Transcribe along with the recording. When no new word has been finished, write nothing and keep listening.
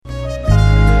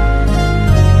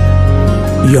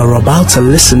You're about to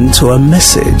listen to a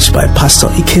message by Pastor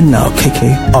Ikenna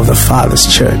Okeke of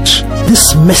Thefatherschurch.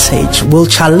 This message will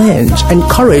challenge,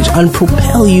 encourage, and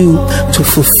propel you to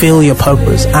fulfill your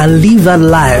purpose and live that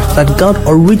life that God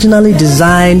originally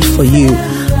designed for you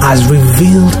as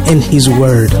revealed in His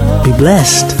Word. Be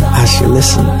blessed as you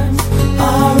listen.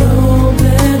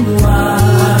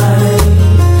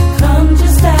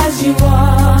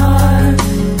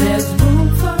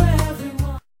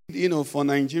 You know, for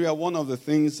Nigeria, one of the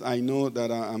things I know that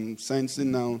I'm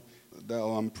sensing now, that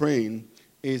I'm praying,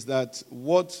 is that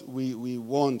what we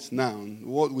want now,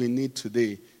 what we need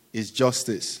today, is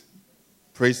justice.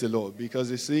 Praise the Lord. Because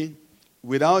you see,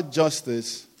 without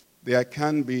justice, there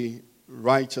can be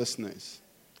righteousness.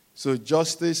 So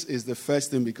justice is the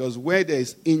first thing, because where there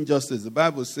is injustice, the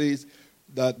Bible says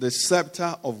that the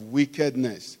scepter of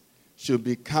wickedness should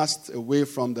be cast away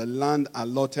from the land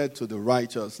allotted to the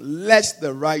righteous, lest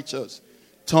the righteous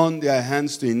turn their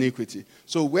hands to iniquity.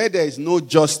 So where there is no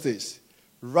justice,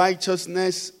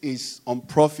 righteousness is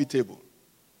unprofitable.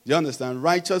 Do you understand?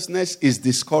 Righteousness is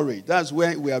discouraged. That's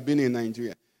where we have been in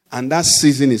Nigeria. And that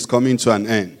season is coming to an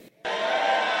end.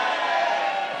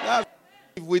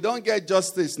 If we don't get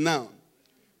justice now,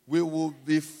 we will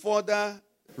be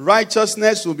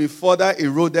righteousness will be further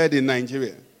eroded in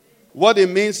Nigeria. What it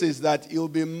means is that it will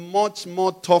be much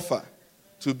more tougher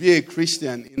to be a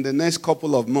Christian in the next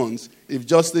couple of months if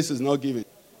justice is not given.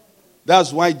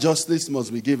 That's why justice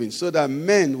must be given, so that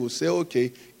men will say,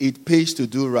 okay, it pays to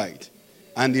do right,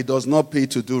 and it does not pay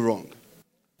to do wrong.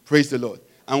 Praise the Lord.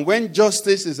 And when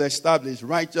justice is established,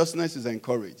 righteousness is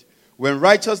encouraged. When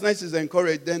righteousness is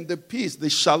encouraged, then the peace, the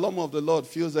shalom of the Lord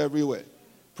fills everywhere.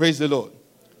 Praise the Lord.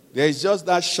 There is just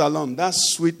that shalom, that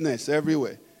sweetness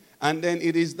everywhere. And then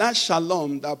it is that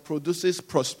shalom that produces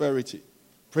prosperity.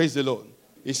 Praise the Lord.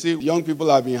 You see, young people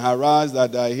have been harassed,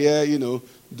 that are here,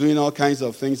 doing all kinds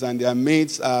of things, and their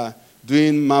mates are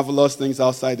doing marvelous things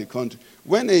outside the country.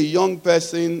 When a young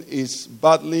person is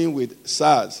battling with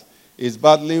SARS, is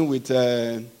battling with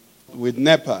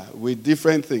NEPA, with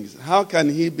different things, how can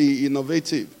he be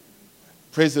innovative?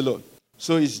 Praise the Lord.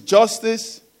 So it's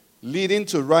justice leading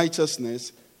to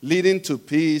righteousness, leading to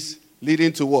peace,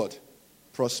 leading to what?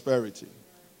 Prosperity.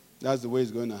 That's the way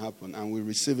it's going to happen. And we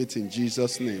receive it in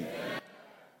Jesus' name.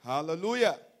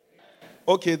 Hallelujah.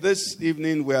 Okay, this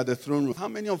evening we're at the throne room. How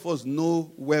many of us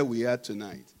know where we are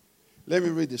tonight? Let me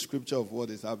read the scripture of what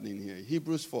is happening here.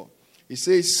 Hebrews 4. It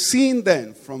says, seeing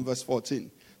then, from verse 14,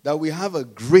 that we have a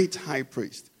great high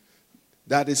priest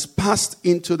that is passed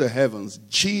into the heavens,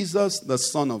 Jesus, the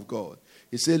Son of God.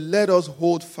 He said, let us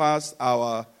hold fast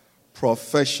our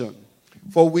profession.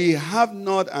 For we have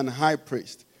not an high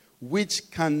priest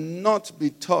which cannot be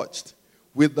touched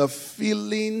with the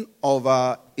feeling of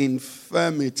our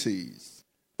infirmities.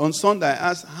 On Sunday, I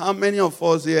asked, how many of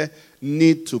us here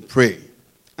need to pray?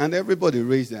 And everybody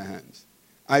raised their hands.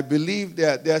 I believe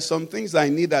that there are some things I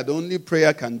need that only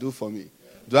prayer can do for me.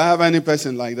 Do I have any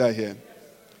person like that here?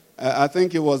 I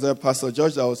think it was Pastor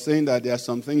George that was saying that there are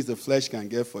some things the flesh can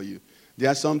get for you. There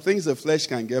are some things the flesh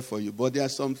can get for you, but there are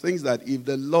some things that if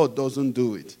the Lord doesn't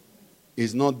do it,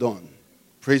 it's not done.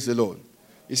 Praise the Lord.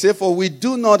 He said, for we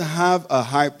do not have a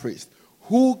high priest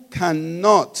who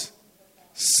cannot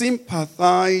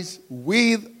sympathize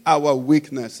with our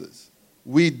weaknesses.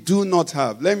 We do not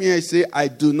have. Let me say, I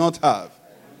do not have.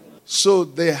 So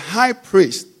the high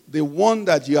priest, the one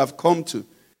that you have come to,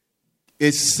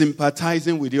 is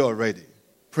sympathizing with you already.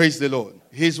 Praise the Lord.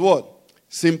 He's what?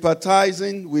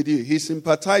 Sympathizing with you. He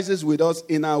sympathizes with us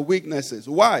in our weaknesses.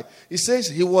 Why? He says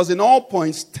he was in all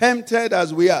points tempted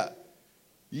as we are,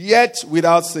 yet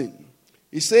without sin.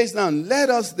 He says now, let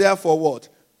us therefore what?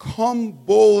 Come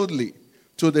boldly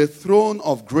to the throne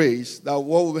of grace, that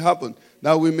what will happen?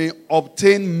 That we may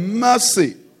obtain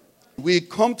mercy. We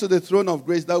come to the throne of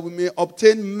grace that we may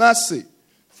obtain mercy.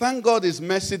 Thank God it's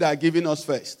mercy that are giving us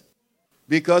first.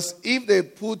 Because if they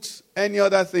put any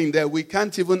other thing there, we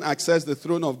can't even access the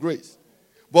throne of grace.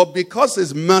 But because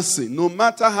it's mercy, no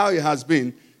matter how it has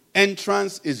been,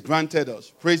 entrance is granted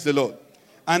us. Praise the Lord.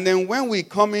 And then when we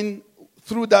come in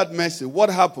through that mercy, what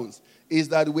happens is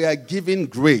that we are given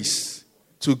grace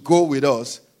to go with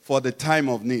us for the time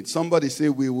of need. Somebody say,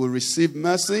 we will receive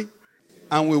mercy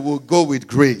and we will go with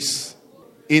grace.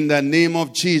 In the name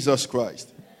of Jesus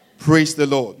Christ. Praise the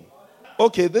Lord.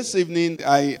 Okay, this evening,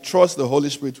 I trust the Holy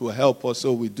Spirit will help us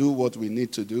so we do what we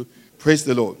need to do. Praise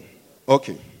the Lord.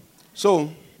 Okay,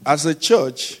 so as a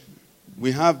church,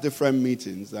 we have different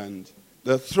meetings, and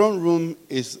the throne room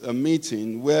is a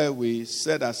meeting where we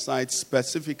set aside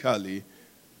specifically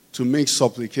to make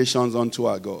supplications unto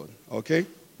our God. Okay?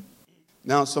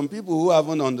 Now, some people who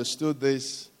haven't understood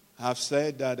this have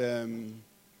said that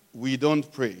we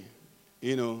don't pray.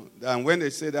 You know, and when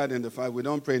they say that in the Father, we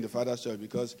don't pray in the Fatherschurch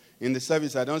because in the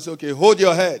service I don't say, okay, hold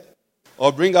your head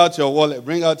or bring out your wallet,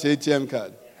 bring out your ATM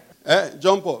card.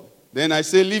 Jump up. Then I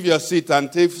say, leave your seat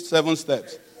and take 7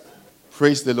 steps.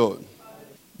 Praise the Lord.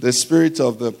 The spirit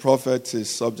of the prophet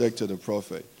is subject to the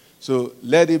prophet. So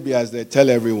let it be as they tell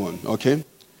everyone, okay?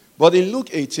 But in Luke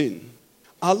 18,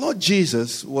 our Lord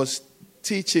Jesus was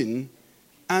teaching,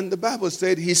 and the Bible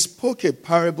said he spoke a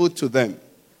parable to them.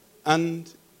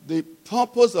 And the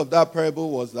purpose of that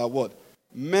parable was that what?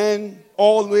 Men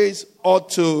always ought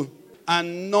to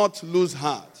and not lose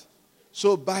heart.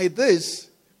 So by this,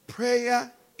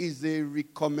 prayer is a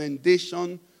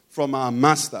recommendation from our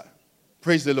master.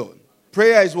 Praise the Lord.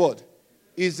 Prayer is what?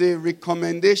 Is a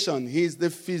recommendation. He's the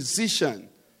physician.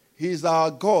 He's our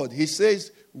God. He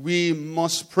says we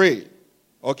must pray.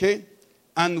 Okay?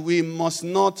 And we must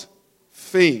not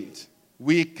faint.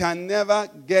 We can never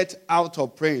get out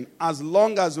of praying. As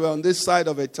long as we're on this side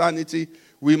of eternity,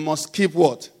 we must keep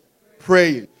what?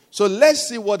 Praying. So let's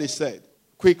see what he said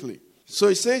quickly. So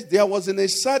he says, there was in a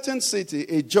certain city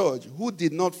a judge who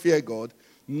did not fear God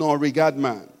nor regard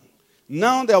man.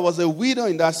 Now there was a widow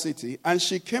in that city, and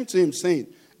she came to him saying,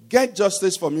 get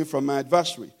justice for me from my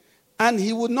adversary. And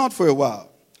he would not for a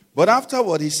while. But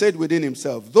afterward he said within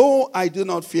himself, though I do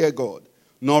not fear God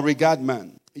nor regard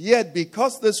man, yet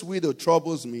because this widow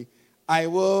troubles me, I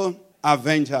will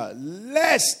avenge her,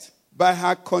 lest by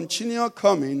her continual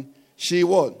coming she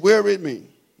what? Weary me.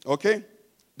 Okay?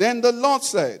 Then the Lord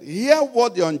said, hear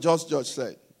what the unjust judge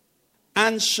said.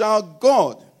 And shall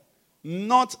God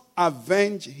not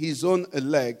avenge his own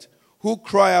elect who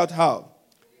cry out how?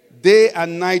 Day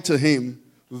and night to him,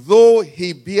 though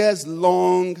he bears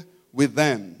long with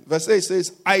them. Verse 8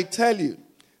 says, I tell you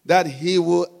that he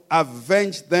will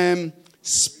avenge them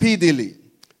speedily.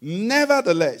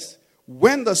 Nevertheless,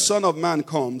 when the Son of Man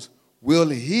comes, will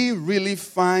he really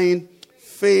find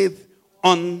faith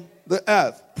on the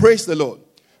earth? Praise the Lord.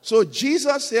 So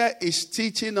Jesus here is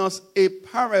teaching us a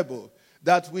parable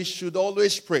that we should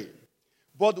always pray.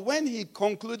 But when he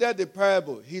concluded the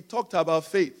parable, he talked about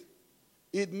faith.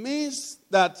 It means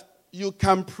that you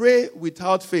can pray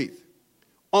without faith.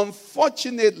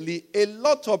 Unfortunately, a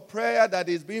lot of prayer that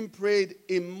is being prayed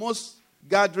in most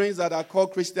gatherings that are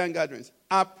called Christian gatherings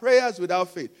are prayers without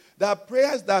faith. They are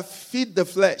prayers that feed the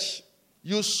flesh.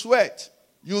 You sweat.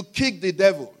 You kick the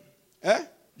devil.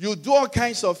 You do all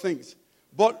kinds of things.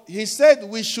 But he said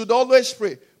we should always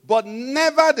pray. But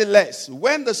nevertheless,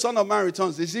 when the Son of Man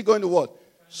returns, is he going to what?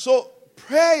 So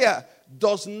prayer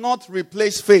does not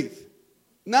replace faith.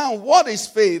 Now, what is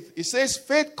faith? It says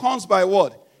faith comes by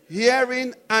what?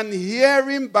 Hearing, and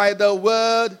hearing by the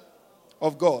word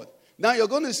of God. Now, you're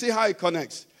going to see how it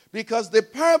connects. Because the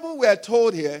parable we are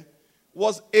told here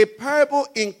was a parable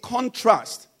in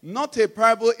contrast, not a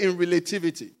parable in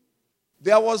relativity.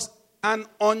 There was an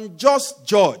unjust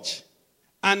judge,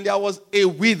 and there was a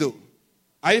widow.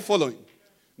 Are you following?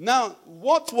 Now,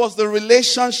 what was the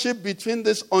relationship between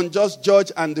this unjust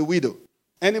judge and the widow?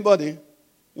 Anybody?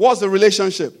 What's the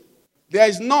relationship? There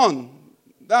is none.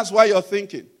 That's why you're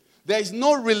thinking. There is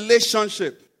no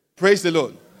relationship. Praise the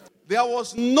Lord. There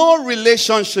was no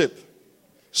relationship.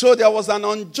 So there was an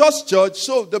unjust judge.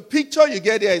 So the picture you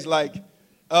get here is like,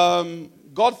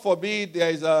 God forbid,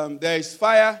 there is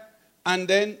fire, and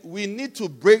then we need to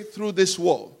break through this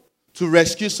wall to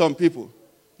rescue some people.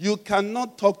 You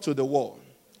cannot talk to the wall.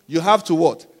 You have to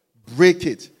what? Break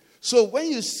it. So when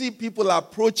you see people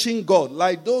approaching God,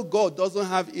 like though God doesn't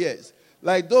have ears,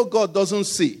 like though God doesn't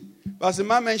see. Pastor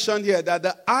Man mentioned here that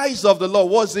the eyes of the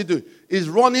Lord, what's he doing? Is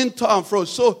running to and fro.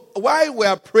 So while we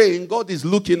are praying, God is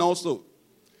looking also.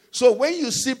 So when you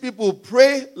see people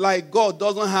pray like God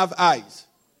doesn't have eyes,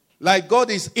 like God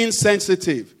is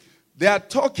insensitive, they are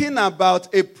talking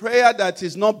about a prayer that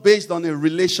is not based on a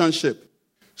relationship.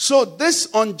 So this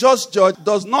unjust judge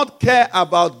does not care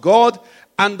about God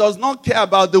and does not care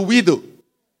about the widow.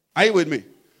 Are you with me?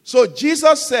 So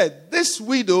Jesus said this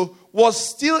widow was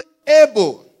still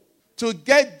able to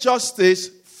get justice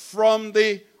from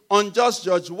the unjust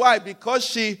judge. Why? Because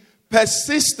she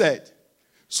persisted.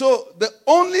 So the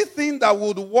only thing that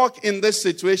would work in this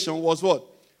situation was what?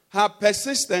 Her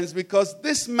persistence, because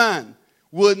this man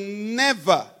would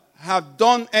never have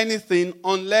done anything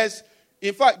unless,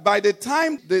 in fact, by the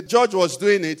time the judge was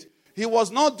doing it, he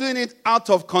was not doing it out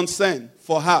of concern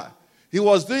for her. He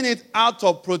was doing it out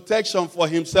of protection for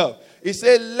himself. He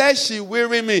said, lest she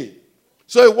weary me.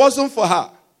 So it wasn't for her.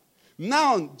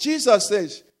 Now, Jesus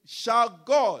says, shall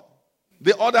God,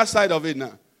 the other side of it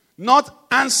now, not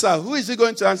answer? Who is he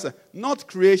going to answer? Not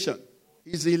creation.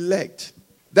 His elect.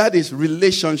 That is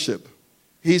relationship.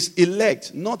 He's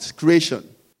elect, not creation.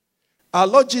 Our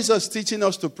Lord Jesus teaching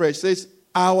us to pray says,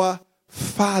 our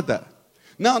Father.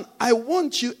 Now, I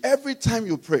want you every time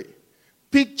you pray,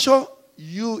 picture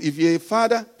you, if you're a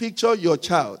father, picture your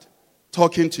child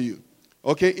talking to you.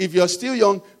 Okay? If you're still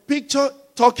young, picture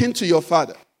talking to your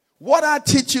father. What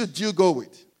attitude do you go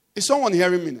with? Is someone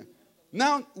hearing me now?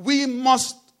 Now, we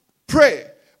must pray,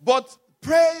 but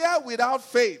prayer without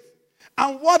faith.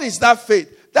 And what is that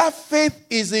faith? That faith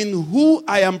is in who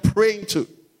I am praying to.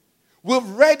 We've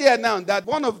read here now that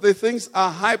one of the things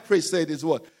our high priest said is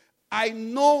what? I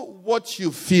know what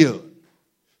you feel.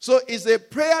 So it's a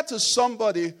prayer to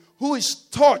somebody who is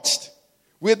touched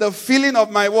with the feeling of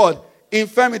my word,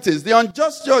 infirmities. The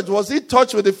unjust judge, was he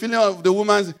touched with the feeling of the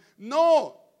woman's?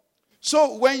 No.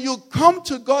 So when you come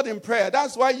to God in prayer,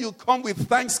 that's why you come with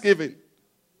thanksgiving.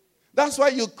 That's why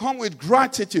you come with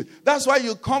gratitude. That's why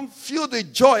you come filled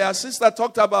with joy. Our sister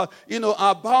talked about,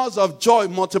 our bowels of joy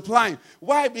multiplying.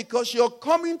 Why? Because you're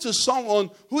coming to someone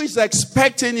who is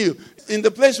expecting you. In the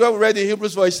place where we read in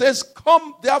Hebrews 4, it says,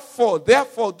 come therefore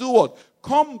do what?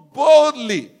 Come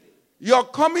boldly. You're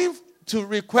coming to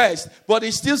request, but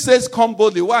it still says come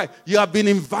boldly. Why? You have been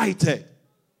invited.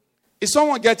 Is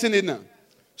someone getting it now?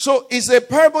 So it's a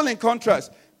parable in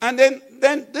contrast. And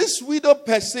then this widow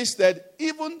persisted,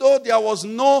 even though there was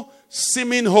no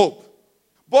seeming hope.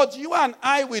 But you and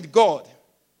I with God,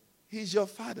 He's your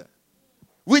Father.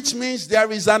 Which means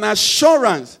there is an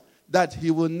assurance that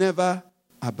He will never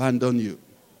abandon you.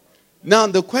 Now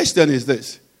the question is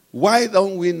this. Why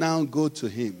don't we now go to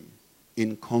Him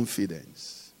in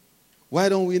confidence? Why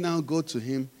don't we now go to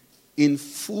Him in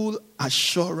full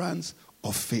assurance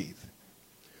of faith?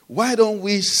 Why don't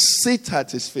we sit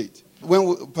at His feet?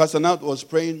 When Pastor Nat was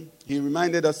praying, he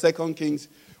reminded us 2 Kings,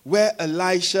 where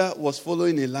Elisha was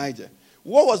following Elijah.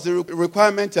 What was the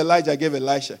requirement Elijah gave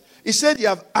Elisha? He said, you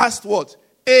have asked what?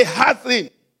 A hard thing.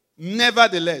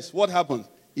 Nevertheless, what happens?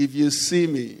 If you see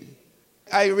me.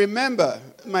 I remember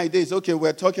my days,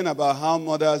 we're talking about how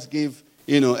mothers give,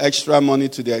 extra money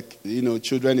to their,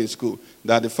 children in school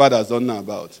that the fathers don't know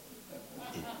about.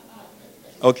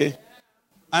 Okay?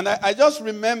 And I just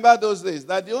remember those days,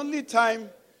 that the only time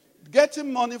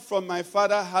getting money from my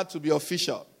father had to be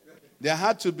official. There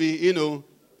had to be,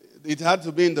 it had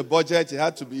to be in the budget. It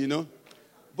had to be,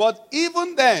 But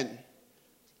even then,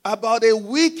 about a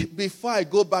week before I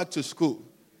go back to school,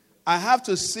 I have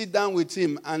to sit down with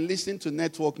him and listen to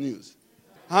network news.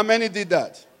 How many did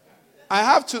that? I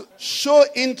have to show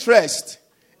interest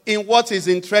in what he's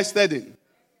interested in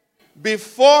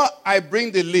before I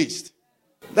bring the list.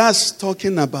 That's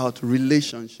talking about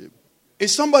relationship.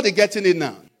 Is somebody getting it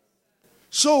now?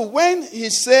 So when he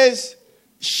says,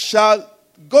 shall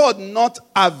God not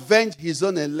avenge his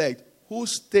own elect, who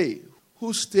stay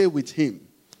with him,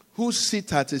 who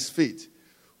sit at his feet,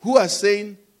 who are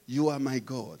saying, you are my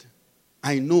God.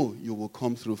 I know you will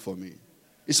come through for me.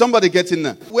 Is somebody getting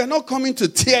that? We're not coming to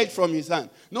tear it from his hand.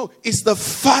 No, it's the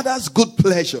Father's good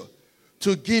pleasure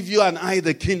to give you and I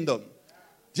the kingdom.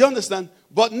 Do you understand?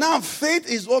 But now faith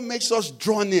is what makes us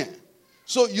draw near.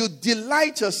 So you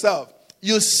delight yourself.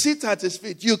 You sit at his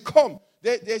feet. You come.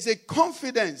 There's a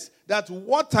confidence that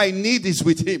what I need is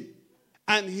with him.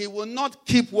 And he will not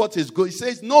keep what is good. He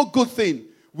says, no good thing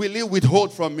will he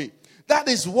withhold from me. That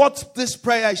is what this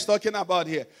prayer is talking about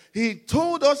here. He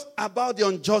told us about the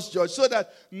unjust judge so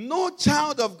that no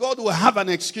child of God will have an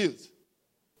excuse.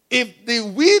 If the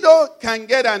widow can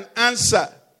get an answer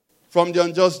from the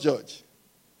unjust judge,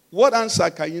 what answer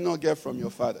can you not get from your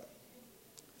father?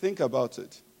 Think about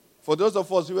it. For those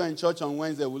of us who were in church on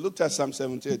Wednesday, we looked at Psalm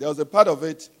 78. There was a part of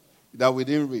it that we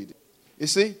didn't read. You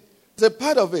see, there's a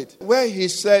part of it where he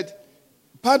said,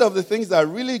 part of the things that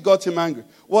really got him angry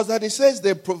was that he says,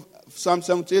 Psalm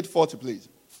 78, 40, please.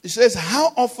 He says,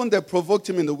 how often they provoked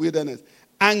him in the wilderness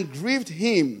and grieved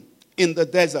him in the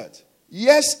desert.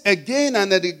 Yes, again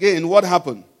and again, what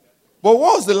happened? But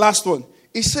what was the last one?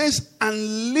 It says,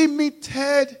 and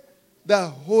limited the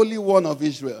Holy One of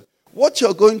Israel. What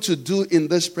you're going to do in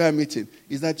this prayer meeting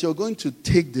is that you're going to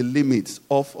take the limits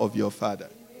off of your father.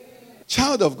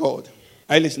 Child of God,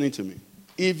 are you listening to me?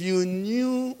 If you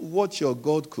knew what your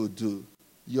God could do,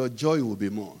 your joy will be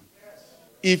more.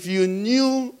 If you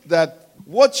knew that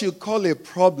what you call a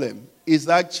problem is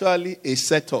actually a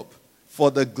setup for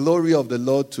the glory of the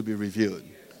Lord to be revealed,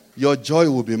 your joy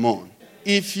will be more.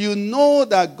 If you know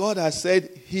that God has said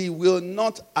he will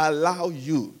not allow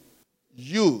you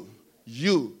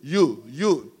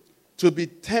to be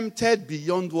tempted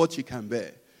beyond what you can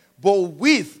bear, but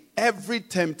with every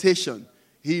temptation,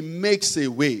 He makes a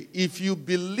way. If you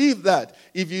believe that,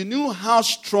 if you knew how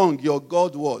strong your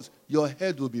God was, your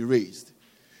head will be raised.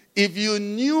 If you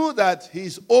knew that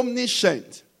He's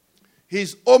omniscient,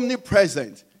 He's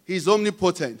omnipresent, He's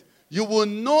omnipotent, you will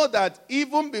know that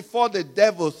even before the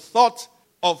devil thought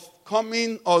of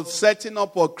coming or setting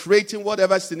up or creating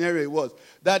whatever scenario it was,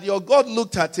 that your God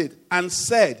looked at it and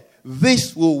said,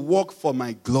 this will work for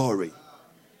my glory,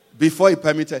 before He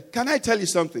permitted. Can I tell you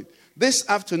something? This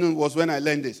afternoon was when I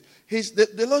learned this.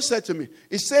 The Lord said to me,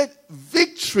 He said,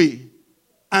 victory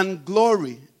and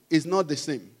glory is not the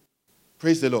same.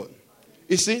 Praise the Lord.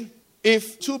 You see,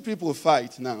 if two people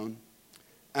fight now,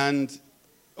 and,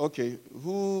 okay,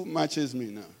 who matches me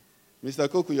now? Mr.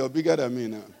 Koku, you're bigger than me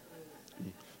now.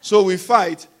 So we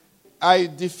fight. I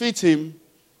defeat him.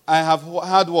 I have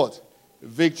had what?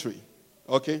 Victory.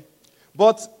 Okay?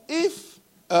 But if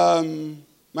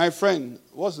my friend,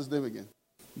 what's his name again?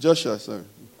 Joshua, sorry.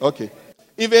 Okay.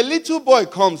 If a little boy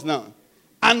comes now,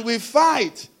 and we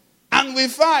fight, and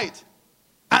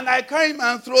I carry him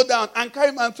and throw down, and carry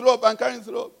him and throw up, and carry him and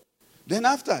throw up. Then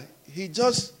after, he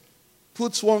just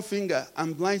puts one finger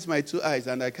and blinds my two eyes,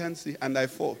 and I can't see, and I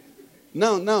fall.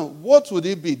 Now, what would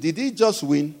it be? Did he just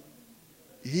win?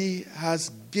 He has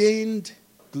gained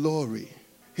glory.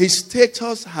 His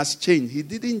status has changed. He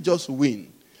didn't just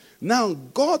win. Now,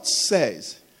 God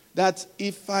says that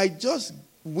if I just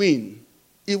win,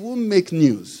 it will make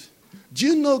news. Do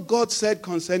you know God said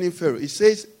concerning Pharaoh? He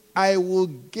says, I will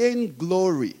gain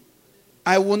glory.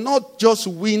 I will not just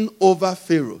win over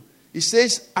Pharaoh. He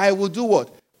says, I will do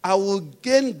what? I will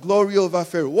gain glory over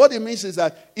Pharaoh. What it means is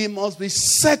that it must be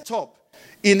set up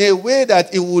in a way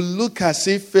that it will look as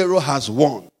if Pharaoh has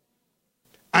won.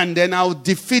 And then I'll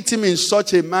defeat him in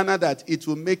such a manner that it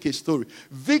will make a story.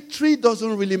 Victory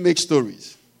doesn't really make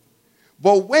stories.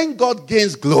 But when God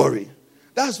gains glory,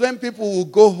 that's when people will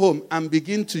go home and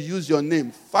begin to use your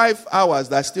name. 5 hours,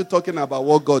 they're still talking about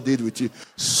what God did with you.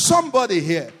 Somebody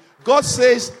here, God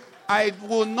says, I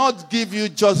will not give you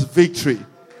just victory.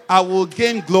 I will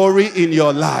gain glory in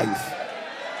your life.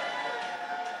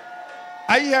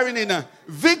 Are you hearing it now?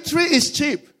 Victory is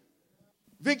cheap.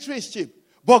 Victory is cheap.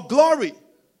 But glory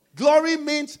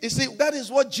means, you see, that is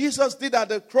what Jesus did at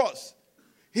the cross.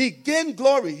 He gained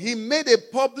glory. He made a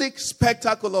public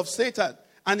spectacle of Satan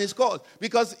and his cause.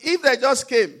 Because if they just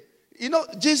came,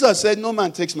 Jesus said, no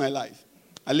man takes my life.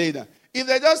 I lay down. If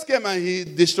they just came and he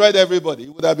destroyed everybody,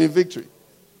 it would have been victory.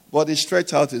 But he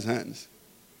stretched out his hands.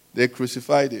 They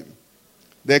crucified him.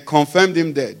 They confirmed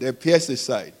him dead. They pierced his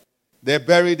side. They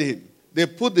buried him. They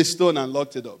put the stone and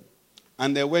locked it up.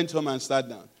 And they went home and sat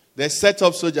down. They set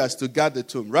up soldiers to guard the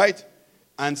tomb, right?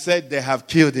 And said they have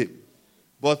killed him.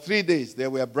 But 3 days, they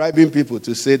were bribing people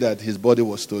to say that his body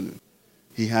was stolen.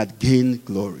 He had gained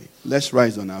glory. Let's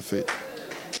rise on our feet.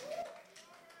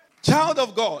 Child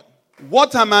of God,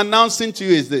 what I'm announcing to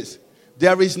you is this.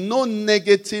 There is no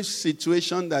negative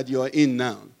situation that you're in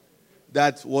now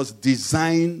that was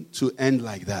designed to end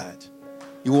like that.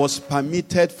 It was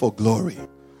permitted for glory.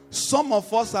 Some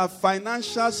of us, our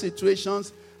financial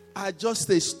situations are just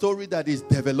a story that is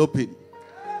developing.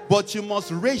 But you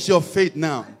must raise your faith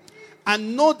now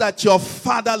and know that your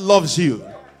Father loves you.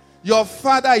 Your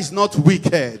Father is not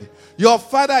wicked. Your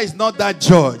Father is not that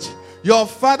judge. Your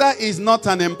Father is not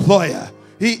an employer.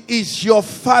 He is your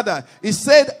Father. He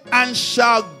said, and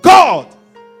shall God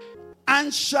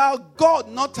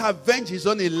not avenge his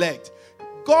own elect?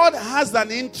 God has an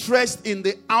interest in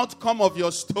the outcome of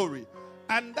your story.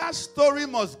 And that story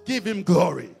must give him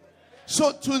glory.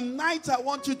 So tonight I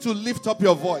want you to lift up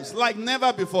your voice like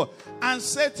never before and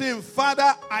say to him,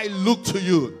 Father, I look to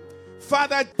you.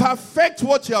 Father, perfect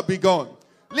what you have begun.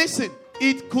 Listen,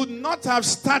 it could not have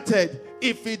started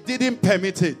if he didn't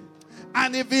permit it.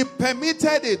 And if he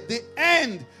permitted it, the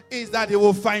end is that he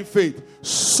will find faith.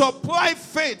 Supply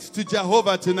faith to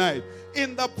Jehovah tonight.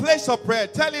 In the place of prayer,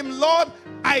 tell him, Lord,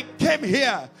 I came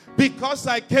here because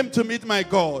I came to meet my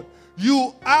God.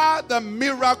 You are the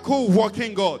miracle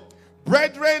working God.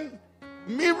 Brethren,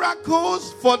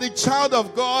 miracles for the child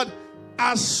of God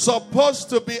are supposed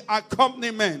to be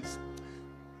accompaniments.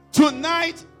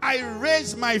 Tonight, I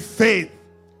raise my faith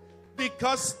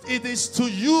because it is to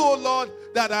you, O Lord,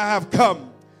 that I have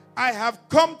come. I have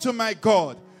come to my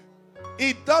God.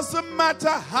 It doesn't matter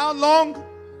how long.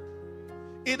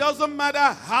 It doesn't matter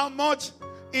how much.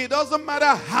 It doesn't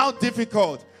matter how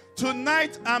difficult.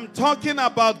 Tonight, I'm talking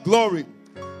about glory.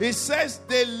 He says,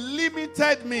 they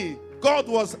limited me. God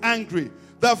was angry.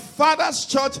 The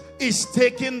Thefatherschurch is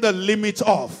taking the limit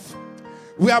off.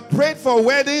 We are prayed for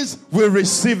weddings. We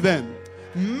receive them.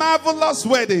 Marvelous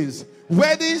weddings.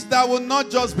 Weddings that will not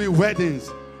just be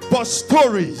weddings, but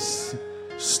stories.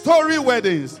 Story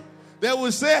weddings. They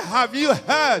will say, have you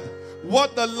heard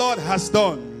what the Lord has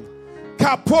done?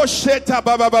 Kaposheta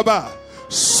baba baba.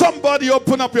 Somebody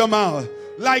open up your mouth.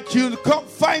 Like you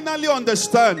finally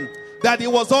understand that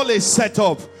it was all a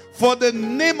setup for the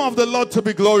name of the Lord to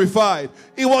be glorified.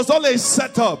 It was all a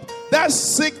setup. That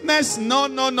sickness,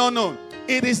 no.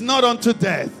 It is not unto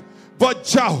death. But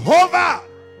Jehovah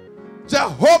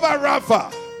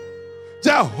Rapha,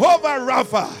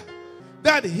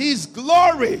 that his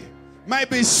glory might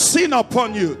be seen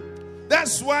upon you.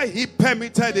 That's why he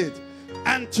permitted it.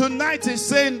 And tonight he's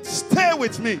saying, stay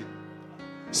with me.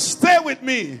 Stay with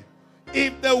me.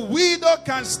 If the widow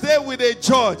can stay with a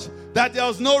judge that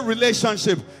there's no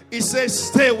relationship, he says,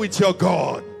 stay with your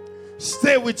God.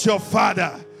 Stay with your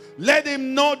Father. Let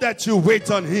him know that you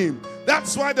wait on him.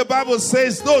 That's why the Bible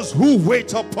says, those who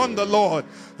wait upon the Lord,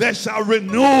 they shall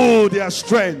renew their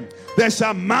strength. They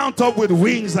shall mount up with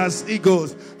wings as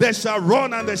eagles. They shall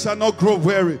run and they shall not grow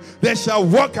weary. They shall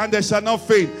walk and they shall not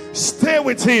faint. Stay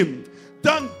with him.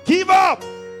 Don't give up.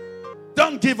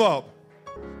 Don't give up.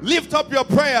 Lift up your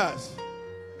prayers.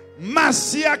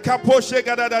 Masia kaposhe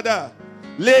gadadada.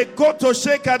 Le koto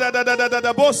sheka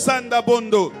dadadada bosanda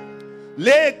bondo.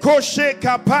 Le koshe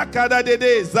kapaka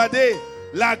dadede zade.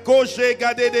 La koshe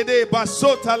gadede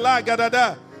basota la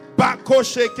gadada.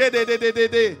 Bakoshe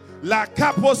kedede. La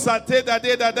kaposate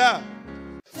dadada.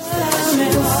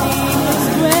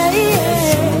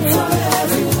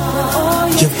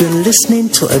 You've been listening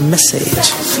to a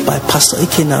message by Pastor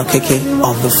Ikenna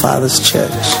of the Father's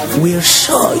Church. We are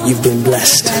sure you've been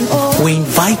blessed. We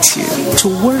invite you to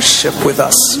worship with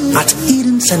us at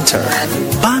Eden Center,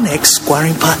 Banex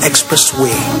Gwarinpa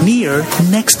Expressway, near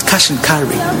Next Cash and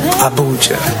Carry,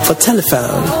 Abuja. For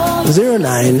telephone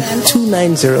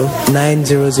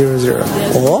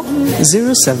 09-290-9000 or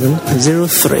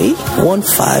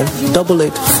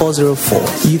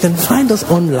 0703-1588-404. You can find us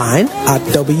online at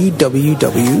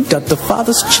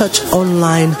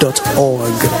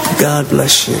www.thefatherschurchonline.org. God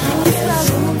bless you.